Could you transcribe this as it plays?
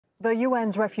The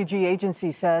UN's refugee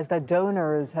agency says that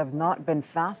donors have not been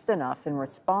fast enough in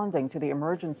responding to the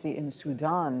emergency in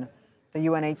Sudan. The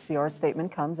UNHCR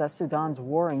statement comes as Sudan's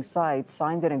warring sides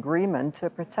signed an agreement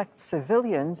to protect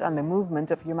civilians and the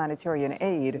movement of humanitarian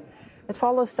aid. It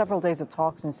follows several days of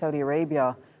talks in Saudi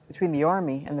Arabia between the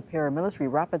army and the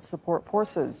paramilitary rapid support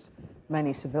forces.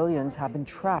 Many civilians have been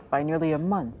trapped by nearly a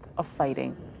month of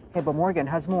fighting. Heba Morgan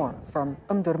has more from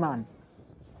Durman.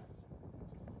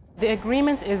 The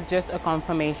agreement is just a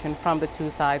confirmation from the two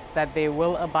sides that they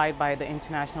will abide by the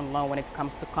international law when it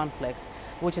comes to conflicts,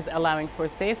 which is allowing for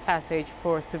safe passage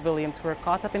for civilians who are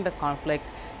caught up in the conflict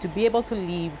to be able to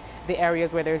leave the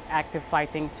areas where there's active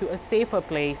fighting to a safer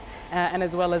place, and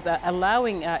as well as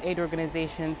allowing aid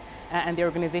organizations and the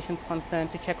organizations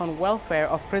concerned to check on welfare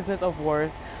of prisoners of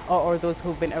wars or those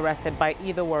who've been arrested by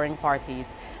either warring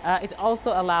parties. It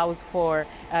also allows for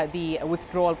the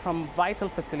withdrawal from vital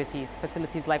facilities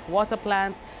like water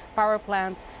plants, power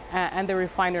plants, and the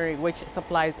refinery, which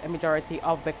supplies a majority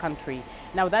of the country.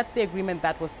 Now, that's the agreement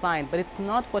that was signed, but it's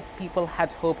not what people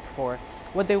had hoped for.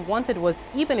 What they wanted was,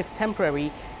 even if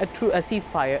temporary, a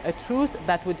ceasefire, a truce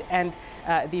that would end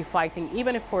the fighting,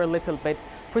 even if for a little bit,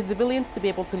 for civilians to be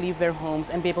able to leave their homes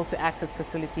and be able to access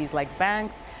facilities like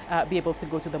banks, be able to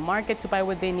go to the market to buy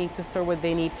what they need, to store what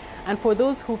they need, and for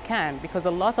those who can, because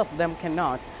a lot of them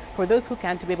cannot, for those who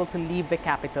can, to be able to leave the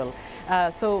capital.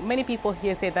 So many people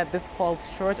here say that this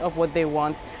falls short of what they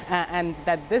want, and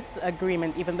that this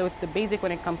agreement, even though it's the basic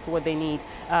when it comes to what they need,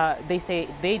 they say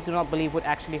they do not believe would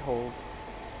actually hold.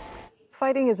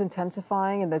 Fighting is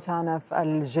intensifying in the town of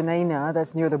al-Junaina,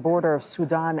 that's near the border of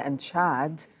Sudan and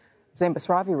Chad. Zain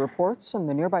Basravi reports from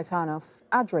the nearby town of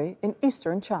Adre in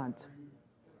eastern Chad.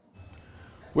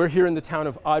 We're here in the town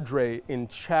of Adre in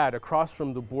Chad, across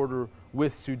from the border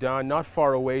with Sudan. Not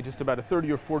far away, just about a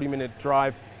 30 or 40-minute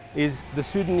drive, is the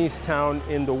Sudanese town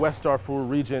in the West Darfur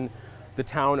region, the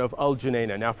town of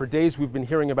al-Junaina. Now, for days we've been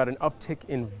hearing about an uptick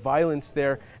in violence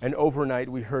there, and overnight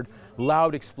we heard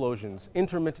loud explosions,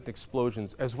 intermittent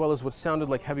explosions, as well as what sounded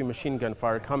like heavy machine gun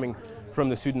fire coming from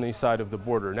the Sudanese side of the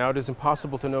border. Now, it is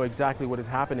impossible to know exactly what is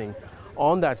happening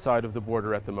on that side of the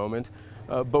border at the moment,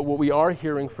 but what we are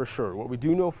hearing for sure, what we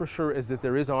do know for sure, is that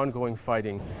there is ongoing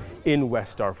fighting in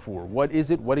West Darfur. What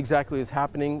is it? What exactly is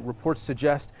happening? Reports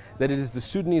suggest that it is the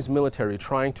Sudanese military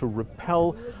trying to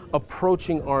repel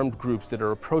approaching armed groups that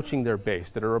are approaching their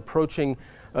base, that are approaching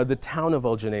the town of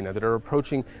al-Junaina, that are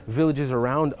approaching villages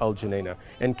around al-Junaina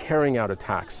and carrying out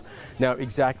attacks. Now,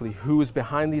 exactly who is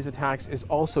behind these attacks is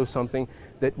also something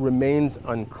that remains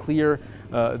unclear.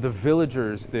 The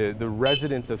villagers, the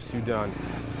residents of Sudan,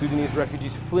 Sudanese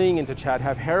refugees fleeing into Chad,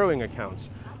 have harrowing accounts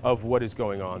of what is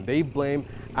going on. They blame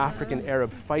African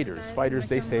Arab fighters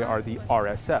they say are the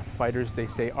RSF, fighters they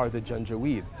say are the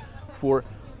Janjaweed, for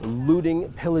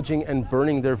looting, pillaging, and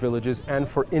burning their villages, and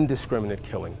for indiscriminate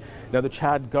killing. Now, the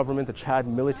Chad government, the Chad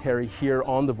military here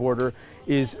on the border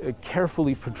is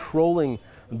carefully patrolling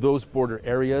those border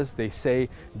areas. They say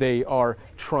they are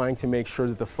trying to make sure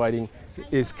that the fighting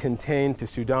is contained to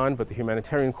Sudan, but the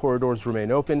humanitarian corridors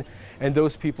remain open, and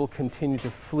those people continue to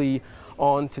flee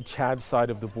on to Chad's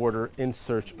side of the border in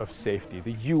search of safety.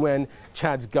 The UN,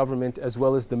 Chad's government, as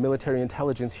well as the military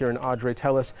intelligence here in Adre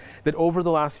tell us that over the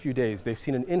last few days, they've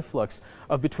seen an influx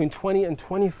of between 20 and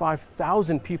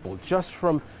 25,000 people just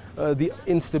from the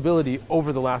instability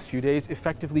over the last few days,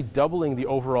 effectively doubling the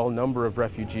overall number of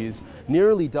refugees,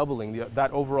 nearly doubling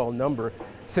that overall number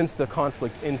since the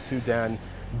conflict in Sudan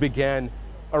began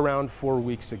around 4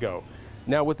 weeks ago.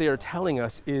 Now, what they are telling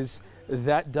us is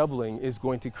that doubling is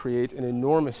going to create an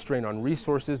enormous strain on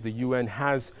resources. The UN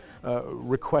has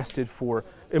requested for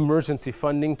emergency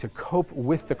funding to cope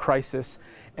with the crisis,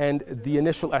 and the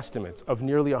initial estimates of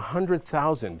nearly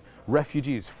 100,000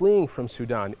 refugees fleeing from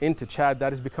Sudan into Chad,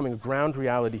 that is becoming a ground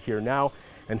reality here now,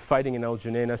 and fighting in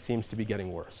al-Junaina seems to be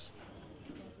getting worse.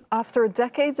 After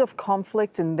decades of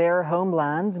conflict in their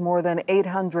homeland, more than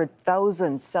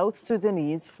 800,000 South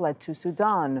Sudanese fled to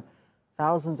Sudan.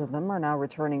 Thousands of them are now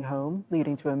returning home,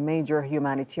 leading to a major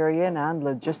humanitarian and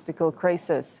logistical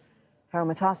crisis.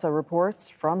 Haramatasa reports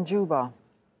from Juba.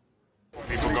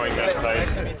 People going that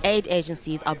side. Aid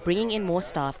agencies are bringing in more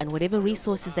staff and whatever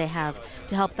resources they have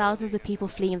to help thousands of people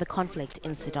fleeing the conflict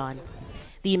in Sudan.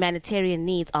 The humanitarian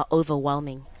needs are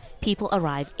overwhelming. People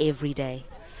arrive every day.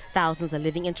 Thousands are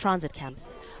living in transit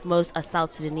camps. Most are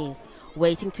South Sudanese,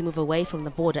 waiting to move away from the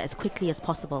border as quickly as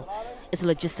possible. It's a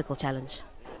logistical challenge.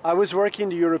 I was working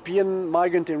the European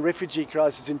migrant and refugee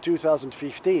crisis in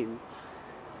 2015,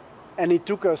 and it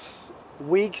took us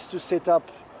weeks to set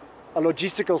up a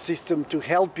logistical system to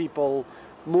help people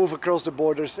move across the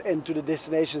borders and to the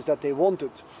destinations that they wanted.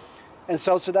 And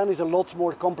South Sudan is a lot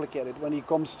more complicated when it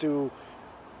comes to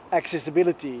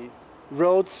accessibility,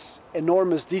 roads,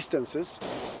 enormous distances.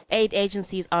 Aid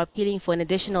agencies are appealing for an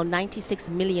additional $96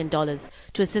 million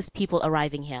to assist people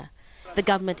arriving here. The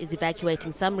government is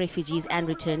evacuating some refugees and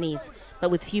returnees, but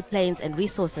with few planes and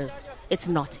resources, it's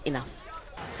not enough.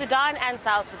 Sudan and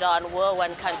South Sudan were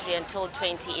one country until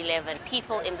 2011.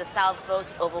 People in the south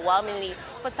voted overwhelmingly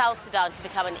for South Sudan to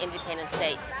become an independent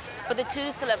state. But the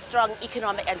two still have strong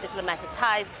economic and diplomatic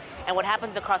ties, and what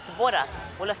happens across the border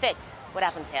will affect what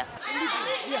happens here.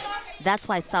 That's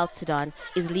why South Sudan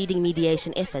is leading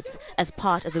mediation efforts as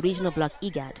part of the regional bloc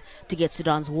IGAD to get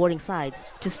Sudan's warring sides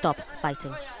to stop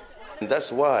fighting. And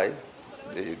that's why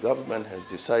the government has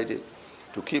decided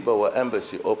to keep our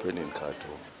embassy open in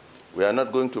Khartoum. We are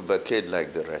not going to vacate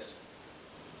like the rest.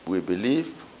 We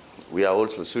believe we are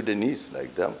also Sudanese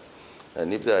like them,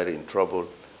 and if they are in trouble,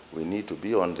 we need to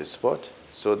be on the spot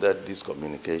so that this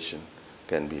communication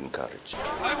can be encouraged.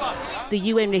 The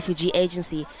UN Refugee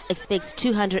Agency expects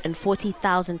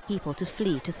 240,000 people to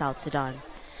flee to South Sudan.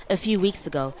 A few weeks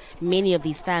ago, many of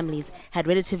these families had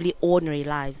relatively ordinary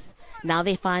lives. Now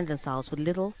they find themselves with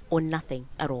little or nothing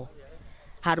at all.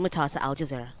 Al-Burhan, Al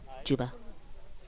Jazeera, Juba.